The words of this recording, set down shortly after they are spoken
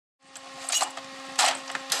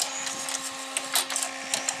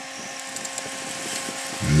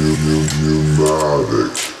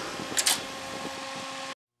Pneumatic.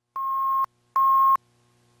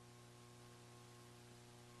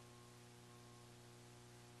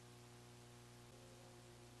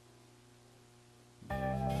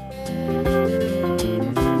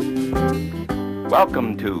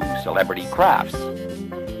 Welcome to Celebrity Crafts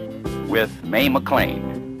with Mae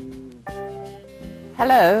McLean.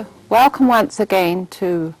 Hello, welcome once again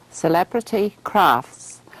to Celebrity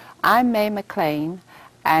Crafts. I'm Mae McLean,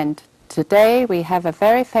 and today we have a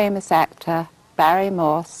very famous actor, Barry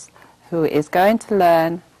Morse, who is going to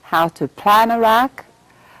learn how to plan a rug,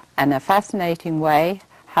 and a fascinating way,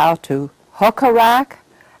 how to hook a rug,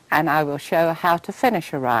 and I will show how to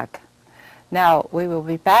finish a rug. Now, we will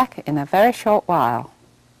be back in a very short while.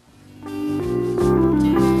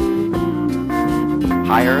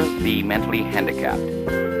 Hire the mentally handicapped.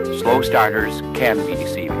 Slow starters can be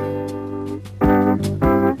deceiving.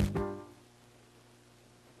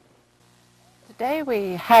 Today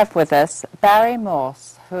we have with us Barry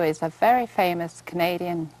Morse, who is a very famous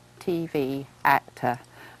Canadian TV actor.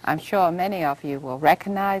 I'm sure many of you will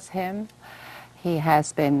recognize him. He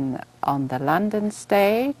has been on the London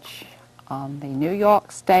stage, on the New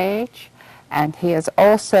York stage, and he has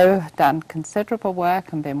also done considerable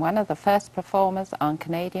work and been one of the first performers on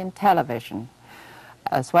Canadian television,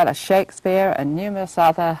 as well as Shakespeare and numerous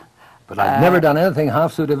other... But I've never done anything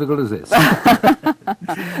half so difficult as this.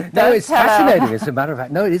 No, it's fascinating, as a matter of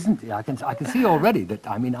fact. No, it isn't. I can see already that,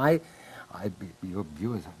 I mean, your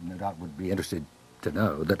viewers no doubt would be interested to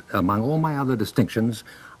know that among all my other distinctions,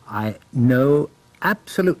 I know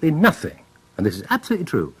absolutely nothing, and this is absolutely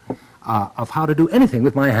true, of how to do anything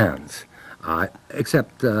with my hands,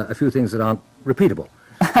 except a few things that aren't repeatable.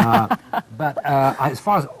 But as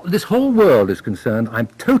far as this whole world is concerned, I'm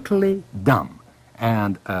totally dumb.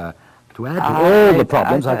 And to add to all the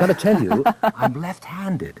problems, I've got to tell you, I'm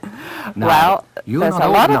left-handed. Now, well, there's a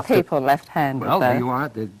lot of people left-handed. Well, there you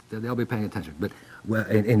are. They'll be paying attention. But well,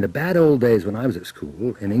 in the bad old days when I was at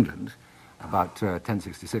school in England, about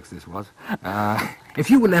 1066 this was, if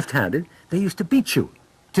you were left-handed, they used to beat you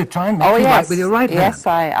to try and make you write with your right hand. Yes,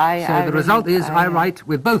 So the result is I write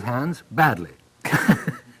with both hands badly.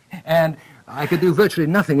 And I could do virtually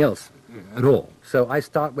nothing else at all. So I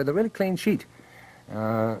start with a really clean sheet.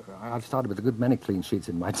 I've started with a good many clean sheets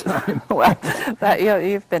in my time. Well,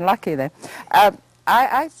 you've been lucky there.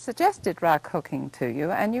 I suggested rug hooking to you,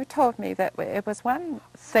 and you told me that it was one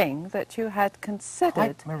thing that you had considered...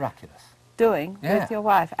 Quite miraculous. ...doing with your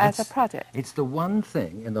wife as a project. It's the one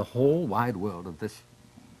thing in the whole wide world of this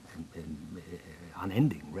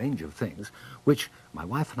unending range of things, which my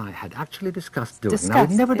wife and I had actually discussed doing. Now,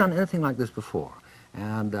 we've never done anything like this before.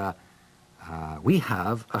 And we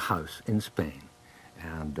have a house in Spain.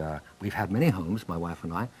 And we've had many homes, my wife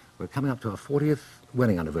and I. We're coming up to our 40th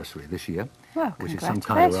wedding anniversary this year, well, which is some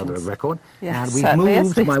kind or other of record. Yes, and we've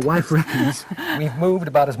moved, my wife reckons, we've moved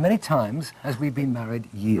about as many times as we've been married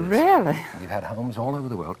years. Really? We've had homes all over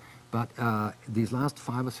the world. But these last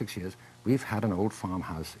 5 or 6 years, we've had an old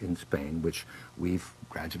farmhouse in Spain, which we've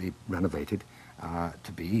gradually renovated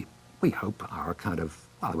to be, we hope, our kind of,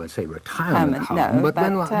 well, I won't say retirement home, no, but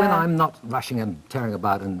when I'm not rushing and tearing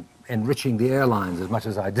about and enriching the airlines as much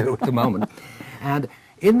as I do at the moment. And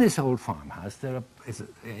in this old farmhouse,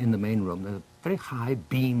 in the main room, there's a very high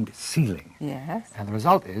beamed ceiling. Yes. And the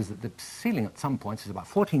result is that the ceiling at some points is about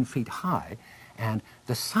 14 feet high, and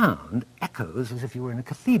the sound echoes as if you were in a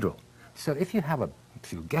cathedral. So if you have a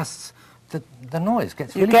few guests, the noise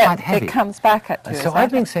gets really quite heavy. It comes back at you. So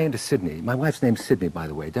I've been saying to Sydney, my wife's name's Sydney, by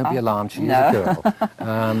the way, don't be alarmed, she is a girl.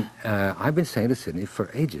 I've been saying to Sydney for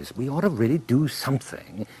ages, we ought to really do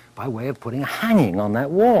something by way of putting a hanging on that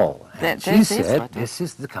wall. And she said, this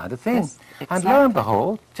is the kind of thing. Yes, exactly. And lo and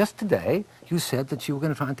behold, just today, you said that you were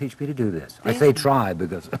going to try and teach me to do this. I say try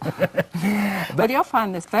because... But you'll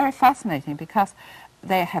find this very fascinating because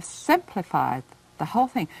they have simplified the whole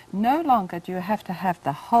thing. No longer do you have to have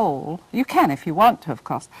the whole, you can if you want to, of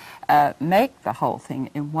course, make the whole thing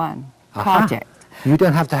in one project. You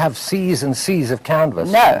don't have to have seas and seas of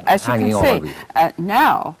canvas no, as you hanging all can over you. see.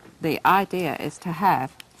 Now, the idea is to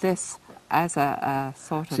have this as a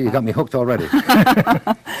sort of... See, you got me hooked already. to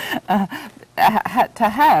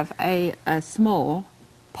have a small,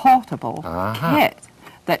 portable kit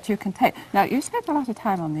that you can take. Now, you spent a lot of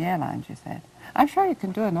time on the airlines, you said. I'm sure you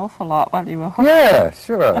can do an awful lot while you were hooked. Yeah,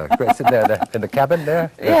 sure. Sit there in the cabin there.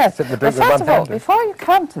 Yes, sit in the but drink first of all, hand. before you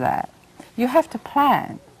come to that, you have to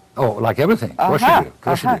plan. Oh, like everything. Of course you do. Of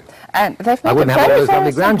course you do. And they've made I wouldn't it have all very, those very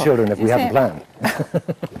lovely simple. grandchildren if we You hadn't see,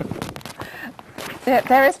 planned.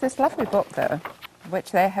 There is this lovely book, though,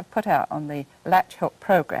 which they have put out on the Latch Hook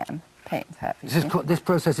program, paint have. This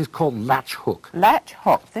process is called latch hook. Latch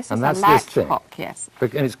hook. This And is that's a this latch thing. hook, yes.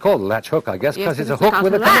 And it's called latch hook, I guess, Yes, because it's a because it's hook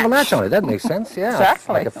with a got a kind of a latch. latch on it. That makes sense, yeah.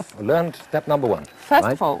 Exactly. I learned step number one. First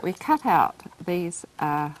right? of all, we cut out these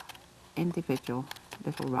individual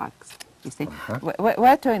little rugs. You see,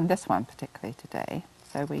 we're doing this one particularly today,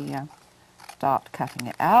 so we start cutting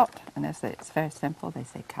it out, and it's very simple. They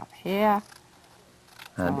say cut here.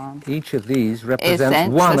 And each of these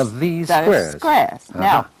represents one of these those squares.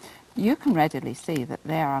 Now, you can readily see that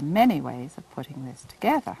there are many ways of putting this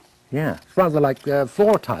together. Yeah, it's rather like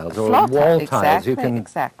floor tiles or Floor wall tile, tiles. You can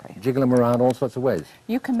exactly. jiggle them around all sorts of ways.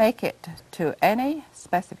 You can make it to any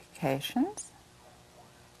specifications.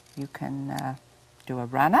 You can do a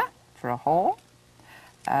runner for a hall.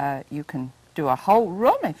 You can do a whole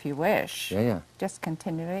room if you wish. Yeah, yeah. Just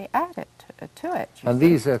continually add it to it. And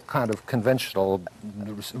these are kind of conventional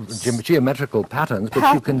geometrical patterns,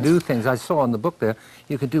 but you can do things. I saw in the book there,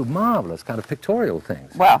 you can do marvelous kind of pictorial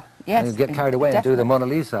things. Well, yes. And you get carried away and do the Mona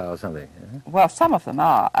Lisa or something. Yeah? Well, some of them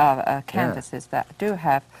are canvases that do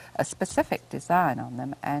have a specific design on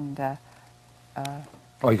them, and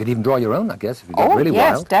Or you could even draw your own, I guess, if you get really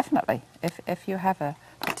yes, wild. definitely, if you have a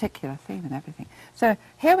particular theme and everything. So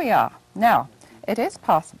here we are. Now, it is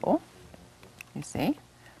possible, you see,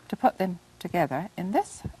 to put them together in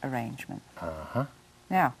this arrangement.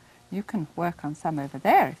 Now, you can work on some over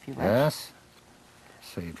there if you wish. Yes.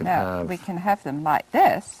 So you can Now, have... we can have them like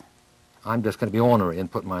this. I'm just going to be ornery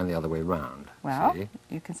and put mine the other way round. Well, see?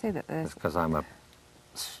 you can see that there's... That's because I'm a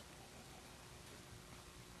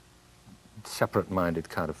separate-minded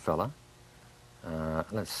kind of fella.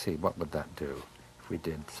 Let's see, what would that do? If we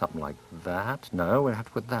did something like that. No, we'd have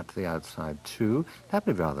to put that to the outside too. That'd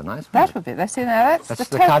be rather nice, wouldn't That it? would be... See, now that's That's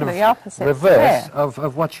the the kind totally of opposite reverse square.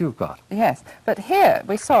 of what you've got. Yes, but here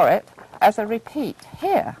we saw it as a repeat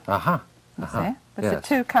here. You see? With the yes.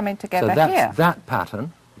 two coming together So that's here. that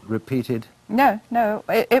pattern repeated No,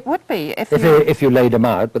 it would be if you laid them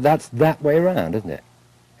out, but that's that way around, isn't it?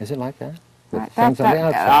 Is it like that? With like things on the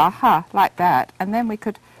outside? like that, and then we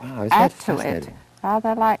could Wow, is add that to it fascinating?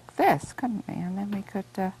 rather like this, couldn't we? And then we could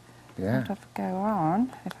Yeah. sort of go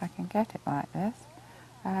on, if I can get it like this.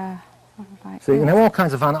 Sort of like So you can this. have all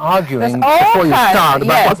kinds of fun arguing There's all before you kinds- start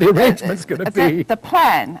about yes, what the arrangement's going to be. The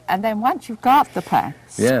plan, and then once you've got the plan,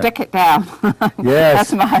 Yeah. stick it down. Yes.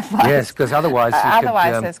 That's my advice. Yes, because otherwise you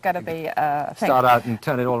otherwise could there's going to be a thing. start out and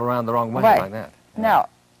turn it all around the wrong way Right. like that. Now,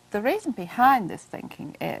 the reason behind this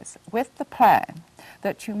thinking is, with the plan,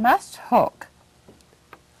 that you must hook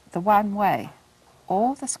the one way.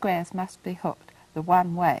 All the squares must be hooked the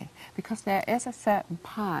one way, because there is a certain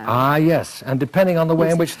pile. Ah, yes, and depending on the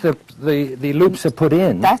way in which the loops are put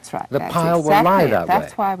in, That's right. the that's pile will exactly lie it. that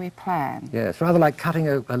That's way. why we plan. Yes, rather like cutting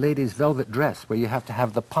a lady's velvet dress, where you have to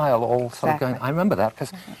have the pile all sort of going. Exactly. I remember that,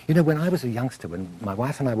 because, you know, when I was a youngster, when my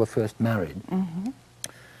wife and I were first married,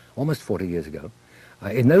 almost 40 years ago,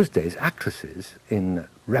 in those days, actresses in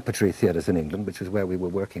repertory theatres in England, which was where we were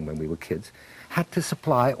working when we were kids, had to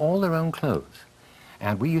supply all their own clothes.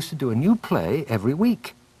 And we used to do a new play every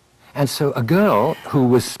week. And so a girl who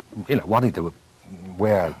was, you know, wanting to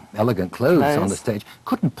wear elegant clothes on the stage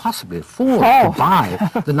couldn't possibly afford to buy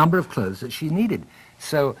the number of clothes that she needed.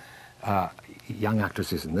 So young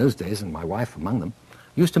actresses in those days, and my wife among them,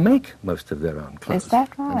 used to make most of their own clothes. Is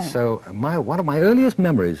that right? And so one of my earliest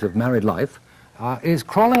memories of married life is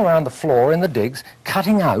crawling around the floor in the digs,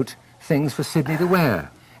 cutting out things for Sydney to wear.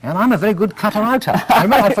 And I'm a very good cutter-outer. I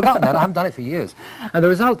remember, I'd forgotten that. I haven't done it for years. And the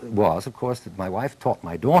result was, of course, that my wife taught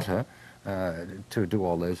my daughter to do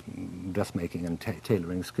all those dressmaking and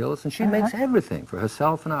tailoring skills, and she makes everything for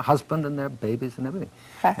herself and her husband and their babies and everything.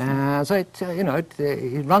 So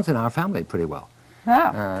it runs in our family pretty well.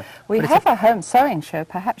 Now, we have a home sewing show.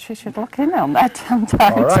 Perhaps you should look in on that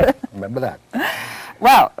sometime. All right, remember that.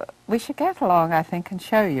 Well, we should get along, I think, and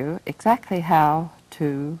show you exactly how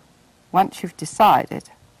to, once you've decided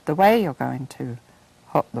the way you're going to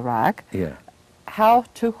hook the rag, how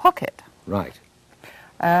to hook it. Right.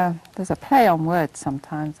 There's a play on words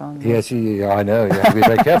sometimes on Yes, I know. You have to be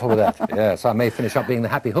very careful with that. Yes, I may finish up being the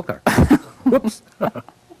happy hooker. Whoops.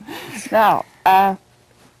 Now,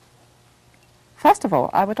 first of all,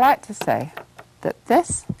 I would like to say that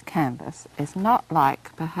this canvas is not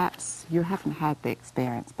like, perhaps you haven't had the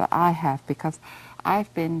experience, but I have, because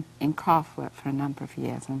I've been in craft work for a number of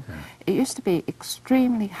years, and it used to be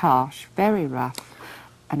extremely harsh, very rough,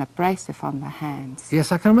 and abrasive on the hands.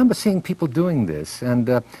 Yes, I can remember seeing people doing this, and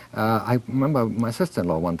I remember my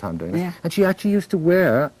sister-in-law one time doing it, and she actually used to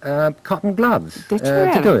wear cotton gloves Did she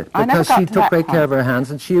really? to do it, I never because got she to took that great care part. of her hands,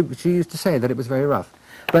 and she used to say that it was very rough.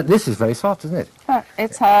 But this is very soft, isn't it?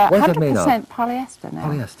 It's What is it made of? 100% polyester now.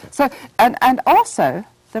 Polyester. So, and also,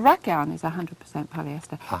 the rag yarn is 100%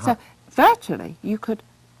 polyester. So, virtually, you could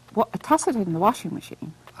toss it in the washing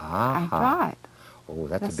machine and dry it. Oh,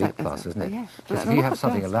 that's That's a big like- plus, isn't it? yeah. Because if Look you at have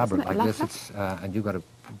something this, elaborate isn't it like this, lovely? and you've got to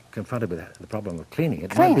confronted with the problem of cleaning,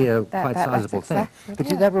 it Clean might be a it. quite That's sizable thing. exactly, But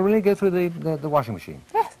yeah. that will really go through the washing machine,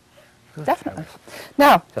 Yes, definitely.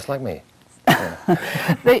 Now, just like me.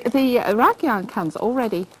 the rag yarn comes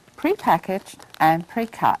already pre-packaged and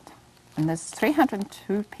pre-cut, and there's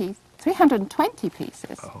 320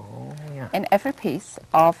 pieces Oh, yeah. in every piece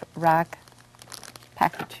of rag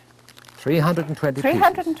package. 320 pieces.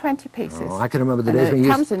 320 pieces. Oh, I can remember the And days when it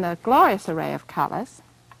you comes in a glorious array of colours.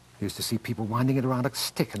 used to see people winding it around a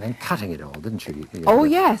stick and then cutting it all, didn't you? Oh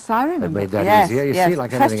yes, I remember. made that yes, easier, you yes. see,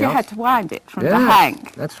 like First everything you had else. to wind it from Yeah, the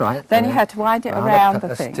hank. that's right. Then And you had to wind it round around a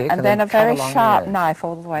the thing, stick and then a cut very along, sharp yeah. knife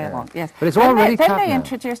all the way Yeah. along. Yes, But it's And already then cut they now.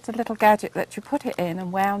 introduced a little gadget that you put it in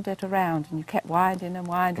and wound it around, and you kept winding and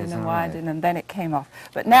winding Is and that winding, right? and then it came off.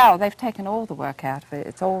 But now they've taken all the work out of it.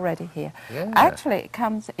 It's already here. Yeah. Actually, it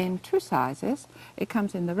comes in two sizes. It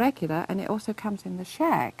comes in the regular, and it also comes in the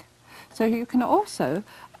shag. So you can also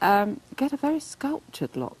get a very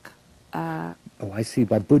sculptured look. Oh, I see.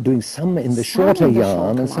 By doing some in the shorter in the yarn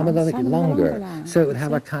shorter and some of the ones, some in the longer. longer lines, So it would you have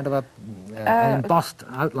see. a kind of an embossed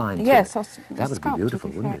outline to Yes, it. or That would be sculptured beautiful,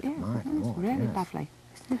 wouldn't effect, it? yes, My it's Lord, really yes. lovely.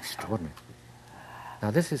 Extraordinary. Now,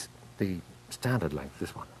 this is the standard length,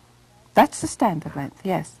 this one. That's the standard length,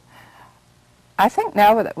 yes. I think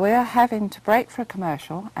now that we're having to break for a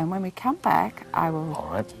commercial, and when we come back, I will All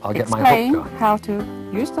right, I'll get my explain hook going. how to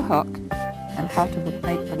use the hook and how to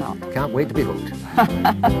make the knot. Can't wait to be hooked.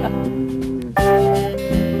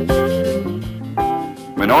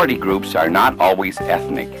 Minority groups are not always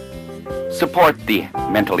ethnic. Support the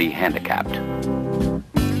mentally handicapped.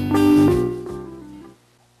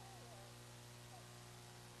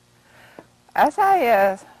 As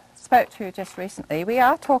I spoke to you just recently, we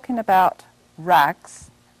are talking about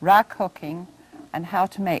rags, rag hooking, and how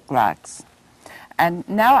to make rags. And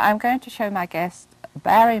now I'm going to show my guest,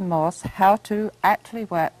 Barry Morse, how to actually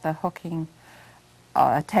work the hooking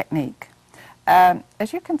technique.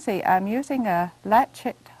 As you can see, I'm using a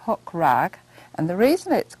latchet hook rag, and the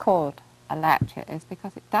reason it's called a latchet is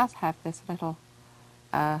because it does have this little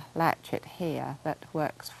latchet here that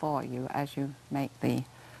works for you as you make the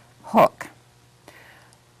hook.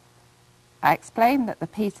 I explained that the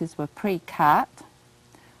pieces were pre-cut.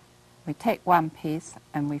 We take one piece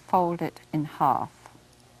and we fold it in half.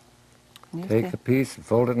 And you Take see- the piece and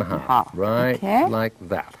fold it in half. Half, Right, okay. like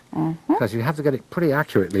that. Because you have to get it pretty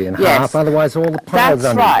accurately in Yes. half, otherwise all the piles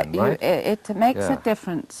That's uneven, right. right? It makes Yeah. a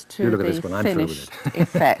difference You to look at the this one, I'm through with finished it.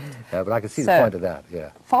 effect. Yeah, but I can see So- the point of that, yeah.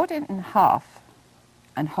 Fold it in half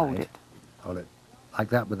and hold Right. it. Hold it like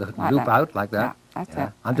that with the Like loop that. out, like that. Yeah, that's Yeah.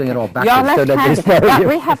 it. I'm doing it all You're backwards, so that left-handed. there's no... But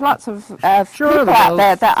we have lots of Sure, people the out world's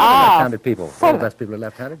there that full of are left-handed people. All full the of- best people are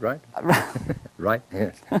left-handed, right? Right,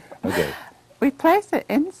 yes. Okay. We place it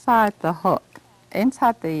inside the hook,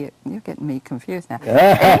 inside the, you're getting me confused now,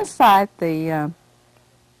 Yeah. inside the,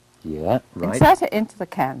 Yeah, right. insert it into the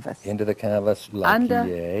canvas, Into the canvas, like under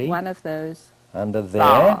yay. one of those, Under there,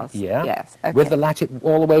 bars. yeah. Yes, okay. With the latchet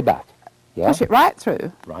all the way back. Yeah, push it right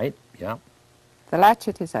through, right, yeah. the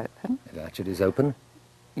latchet is open, The latchet is open.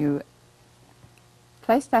 you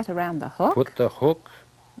place that around the hook, Put the hook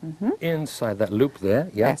inside that loop there,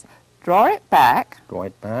 yeah. yes, draw it back, Draw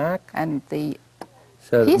it back. and the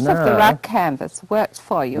So piece of the now rag canvas works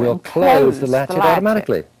for you we'll and close the latchet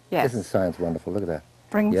automatically. Yes, Isn't science wonderful? Look at that.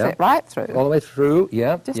 brings yeah. it right through. All the way through,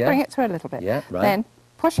 yeah. Just yeah. bring it through a little bit. Yeah, right. Then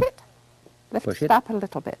push it, lift Push it it up a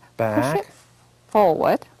little bit. back. Push it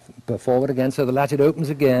forward, But forward again so the latchet opens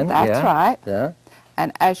again. That's yeah. right. Yeah.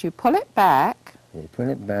 and as you pull it back, You put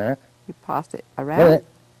it back. you pass it Pull around. it.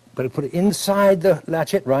 But put it inside the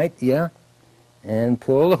latchet, right? Yeah. And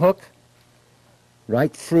pull the hook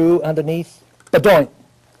right through underneath. Badoink!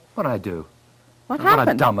 What'd I do? What What a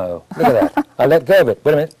happened? dumbo. Look at that. I let go of it.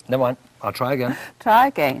 Wait a minute. Never mind. I'll try again. Try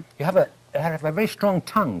again. You have a very strong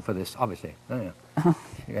tongue for this, obviously, don't you?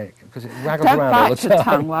 Because it waggles Don't around all the bite time. your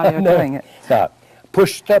tongue while you're No. doing it. So,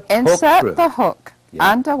 push the hook Insert through. the hook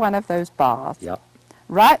Yeah. under one of those bars, Yep,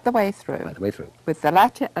 right the way through, right the way through. with the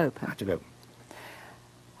latchet open. Latchet open.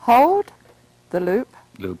 Hold the loop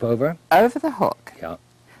Loop over. over the hook. Yeah.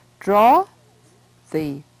 Draw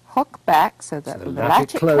the hook back so that So the the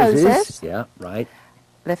latchet closes. Yeah, right.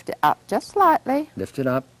 Lift it up just slightly. Lift it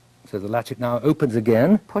up. So the latchet now opens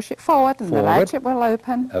again. Push it forward and the Forward. latchet will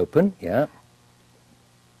open. Open, yeah.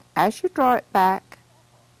 As you draw it back,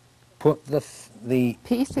 Put the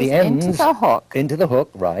pieces ends into the hook into the hook,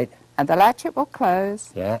 right. And the latchet will close.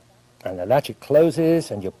 Yeah. And the latchet closes,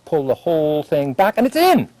 and you pull the whole thing back, and it's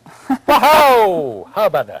in. Whoa! How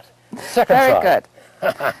about that? Second Very try.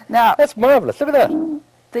 good. Now, That's marvelous. Look at that.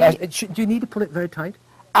 the, Do you need to pull it very tight?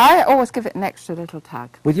 I always give it an extra little tug.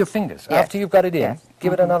 With your fingers? Yes. After you've got it in? Yes.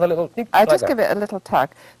 Give it another little... I just give it a little tug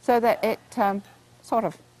so that it sort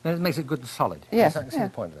of... And it makes it good and solid. Yes, I can see yeah. the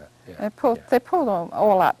point of that. Yeah. They pull them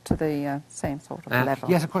all up to the same sort of level.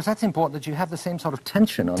 Yes, of course, that's important, that you have the same sort of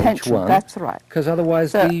tension on each Tension, one. that's right. Because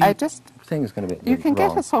otherwise So the I just... thing is going to be You can wrong.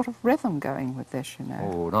 get a sort of rhythm going with this, you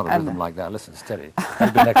know. Oh, not a And rhythm like that. Listen, steady.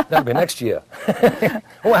 That'll be next year.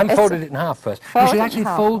 Oh, I haven't folded it in half first. You Fold should it in actually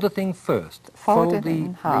half. fold the thing first. Fold it the,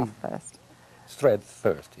 in half the first. thread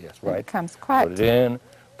first, yes, right. It comes quite... Put it in,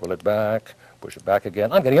 pull it back, push it back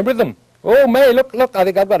again. I'm getting a rhythm. Oh, May, look, I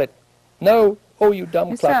think I've got it. No. Oh, you dumb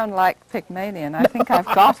You clock. sound like Pygmalion. I think I've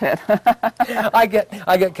got it. I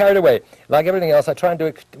get carried away. Like everything else, I try and do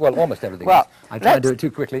it, well, almost everything else. I try and do it too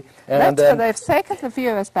quickly. And, For the sake of the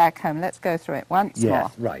viewers back home, let's go through it once more.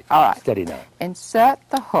 yes, right. All right. Steady now. Insert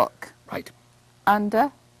the hook Right.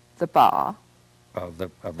 under the bar Of the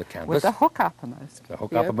canvas. with the hook uppermost. The hook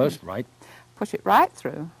The uppermost, opening. right. Push it right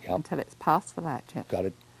through Yep. until it's past the latchet. Got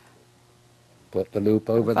it. Put the loop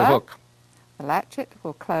over the Back. hook. The latchet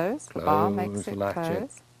will close. The bar makes Close the it latchet.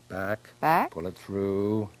 close. Back. Back. Pull it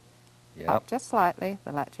through. Yep. Up just slightly.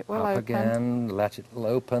 The latchet will Up open. again. The latchet will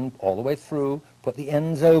open all the way through. Put the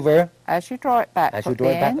ends over. As you draw it back, As you put draw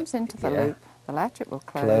the it back, ends into the yeah. loop. The latchet will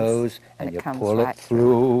close. Close. and And it you comes pull right it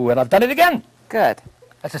through. And I've done it again. Good.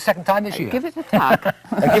 That's the second time this year. Give it a tug.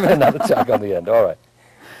 I'll give it another tug on the end. All right.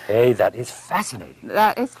 Hey, that is fascinating.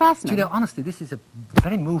 That is Do fascinating. you know, honestly, this is a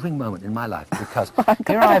very moving moment in my life because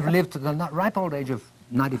here I've lived to the ripe old age of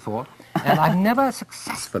 94, and I've never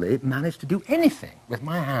successfully managed to do anything with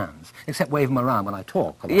my hands except wave them around when I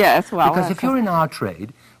talk. A lot. Yes, well, because of if you're in our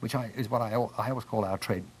trade, which is what I always call our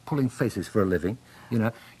trade, pulling faces for a living, you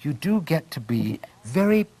know, you do get to be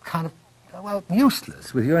very kind of, well,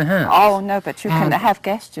 useless with your hands. Oh, no, but you can And- have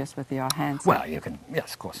gestures with your hands. Well, you can,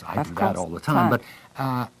 yes, of course, I Of do course, that all the time, fine.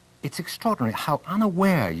 but it's extraordinary how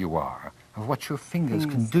unaware you are of what your fingers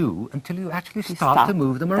can do until you actually start start. to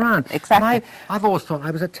move them around. Exactly. And I've always thought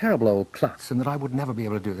I was a terrible old klutz and that I would never be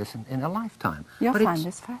able to do this in a lifetime. You'll but find it's,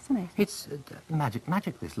 this fascinating. it's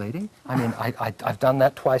magic, this lady. I mean, I've done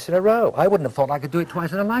that twice in a row. I wouldn't have thought I could do it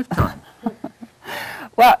twice in a lifetime.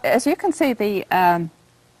 Well, as you can see, the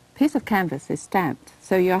piece of canvas is stamped,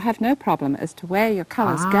 so you'll have no problem as to where your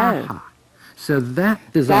colours go. Aha. So that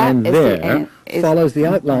design That is the there end- is- follows the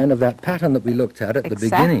outline of that pattern that we looked at the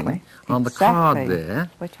beginning on the card exactly, there,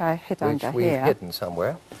 which I hid which under we've here. hidden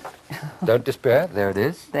somewhere. Don't despair. There it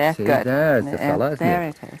is. There, See, good. there's the There- fella, isn't there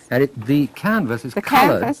it? it is. And the canvas is The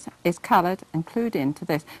coloured. canvas is coloured and glued into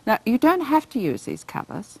this. Now, you don't have to use these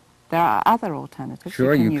colours. There are other alternatives.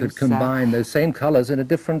 Sure, can you could use, combine those same colours in a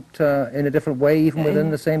different way, even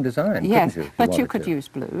within the same design. Yes, couldn't you, if but you wanted could to? use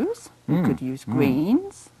blues. You could use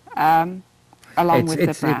greens. Along with the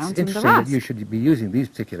browns it's and the interesting that rust. you should be using these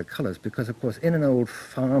particular colours because, of course, in an old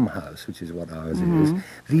farmhouse, which is what ours is,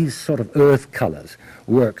 these sort of earth colours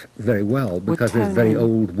work very well because there's very tone in.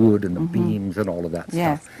 old wood and the beams and all of that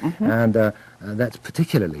Yes, stuff. And that's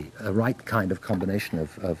particularly a right kind of combination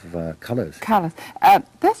of colours. Colours.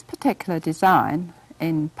 This particular design,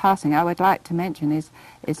 in passing, I would like to mention,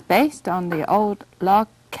 is based on the old log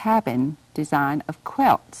cabin design of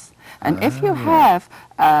quilts. And if you have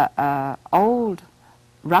an old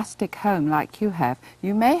rustic home like you have,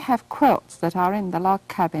 you may have quilts that are in the log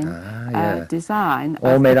cabin yeah. design.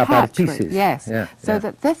 All of made the up out of patchwork. pieces. Yes. Yeah, So yeah.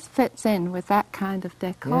 that this fits in with that kind of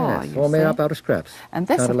decor. Yes, you all made see. up out of scraps. And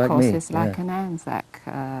this, Kinda of like course, me, is like yeah. an Anzac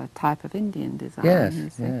type of Indian design. Yes, you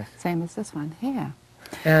see. yes. Same as this one here.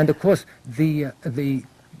 And of course, the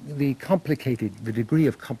degree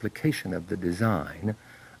of complication of the design,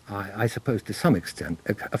 I suppose, to some extent,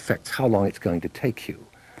 affects how long it's going to take you.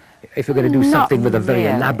 If you're going to do Not something with a very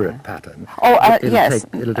really. elaborate pattern, Oh, it'll yes.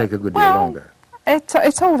 take a good deal Well, longer.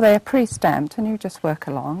 It's all there pre-stamped, and you just work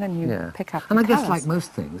along and you Yeah. pick up And I the guess, colours. like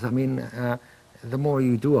most things, I mean, the more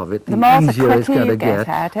you do of it, the, The more the easier it's quicker going to you get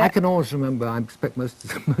at it. I can always remember, I expect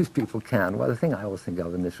most people can, well, the thing I always think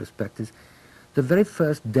of in this respect is the very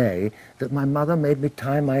first day that my mother made me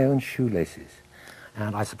tie my own shoelaces.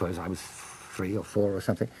 And I suppose I was 3 or 4 or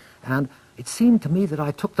something. And it seemed to me that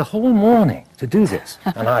I took the whole morning to do this.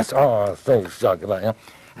 And I said, oh, so suck about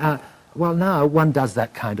it. Well, now one does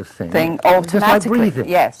that kind of thing. Just automatically. like breathing.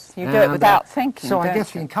 Yes, you do it without thinking. So I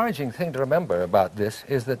guess the encouraging thing to remember about this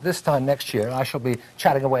is that this time next year I shall be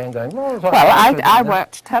chatting away and going, well, I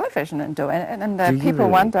watch television and do it, and people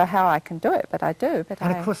really? wonder how I can do it, but I do.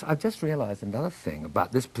 And of course, I've just realized another thing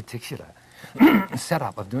about this particular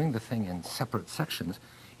setup of doing the thing in separate sections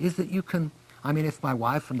is that you can, I mean, if my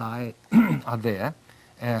wife and I are there,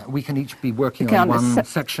 we can each be working on one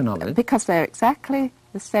section of it. Because they're exactly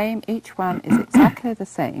the same, each one is exactly the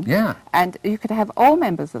same. Yeah. And you could have all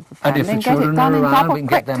members of the family and if the get it children done are in around, double we can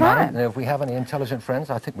quick get them at it. time. And if we have any intelligent friends,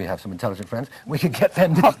 I think we have some intelligent friends, we could get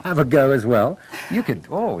them to have a go as well. We could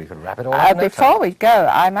wrap it all up. Before we go,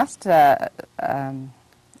 I must tell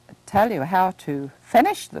you how to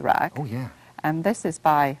finish the rug. Oh, yeah. And this is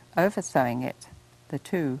by over-sewing it, the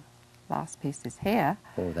two last pieces here.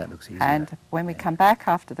 Oh, that looks easy. And when we come back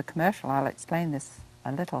after the commercial, I'll explain this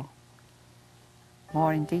a little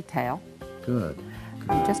more in detail. Good.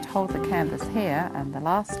 You just hold the canvas here, and the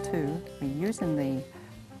last two, we're using the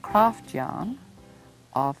craft yarn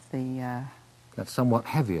of the That's somewhat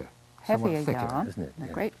heavier. heavier somewhat thicker, yarn, isn't it? a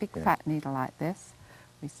Yeah. great big Yeah. fat needle like this.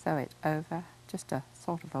 We sew it over, just a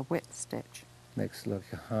sort of a whip stitch. Makes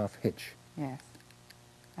like a half hitch. Yes,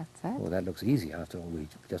 that's it. Oh, that looks easy after all we've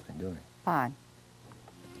just been doing. Fine.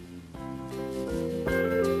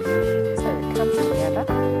 So it comes together,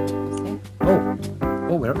 you see.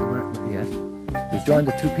 Yes. We've joined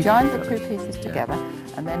the two pieces. Join the two together. pieces Yeah. together,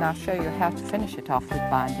 and then I'll show you how to finish it off with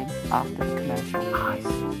binding after the commercial.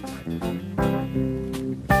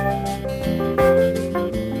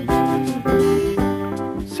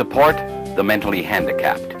 Support the mentally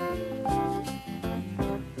handicapped.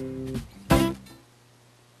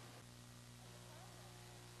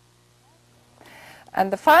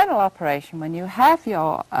 And the final operation, when you have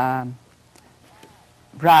your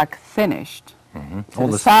rug finished, to All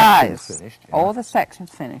the the size, sections finished, yeah. all the sections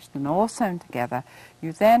finished and all sewn together,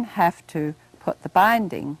 you then have to put the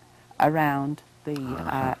binding around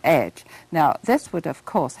the edge. Now, this would, of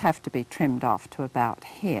course, have to be trimmed off to about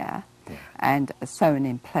here and sewn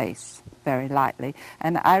in place very lightly.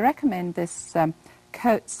 And I recommend this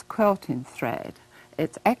Coates quilting thread.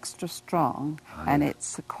 It's extra strong, and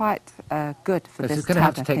it's quite good for this It's going to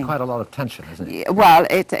have to take quite a lot of tension, isn't it? Yeah, well,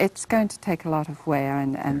 it's going to take a lot of wear,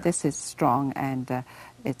 and this is strong, and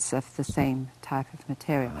it's of the same type of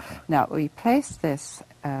material. Now, we place this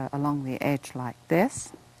along the edge like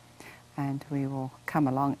this, and we will come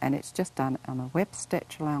along, and it's just done on a whip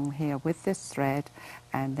stitch along here with this thread,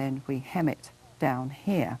 and then we hem it down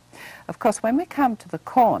here. Of course, when we come to the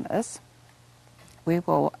corners, we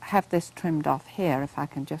will have this trimmed off here, if I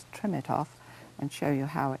can just trim it off and show you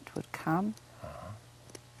how it would come.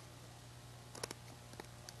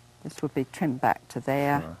 This would be trimmed back to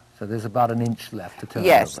there. So there's about an inch left to turn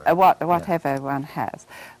Yes, over. whatever one has.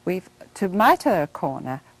 To miter a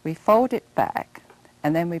corner, we fold it back,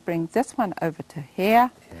 and then we bring this one over to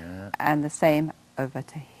here, and the same over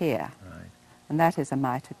to here. Right. And that is a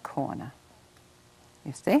mitered corner.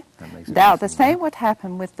 You see? That makes it Now, the easy, same would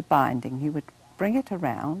happen with the binding. You would bring it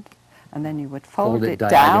around, and then you would fold it down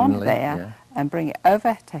diagonally, there and bring it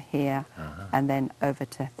over to here, and then over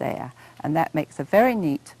to there. And that makes a very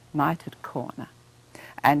neat mitered corner.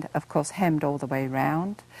 And, of course, hemmed all the way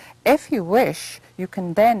round. If you wish, you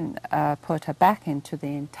can then put a back into the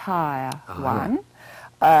entire one.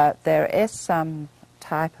 There is some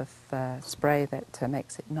type of spray that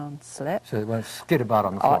makes it non-slip. So it won't skid about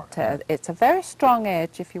on the floor. It's a very strong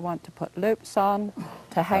edge if you want to put loops on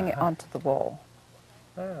to hang it onto the wall.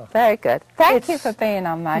 Oh. Very good. Thank you for being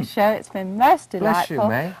on my show. It's been most Bless you, delightful.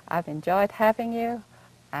 May. I've enjoyed having you,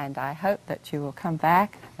 and I hope that you will come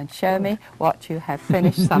back and show me what you have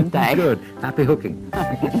finished someday. Good. Happy hooking.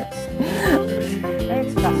 Very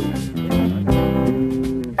expressive.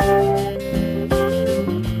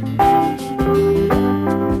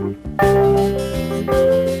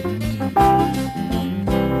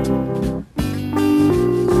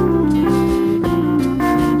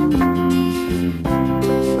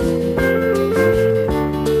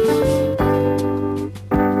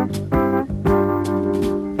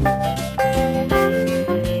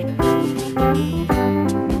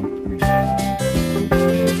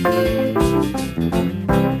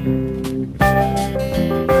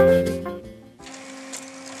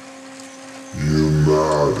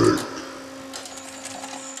 Pneumatic.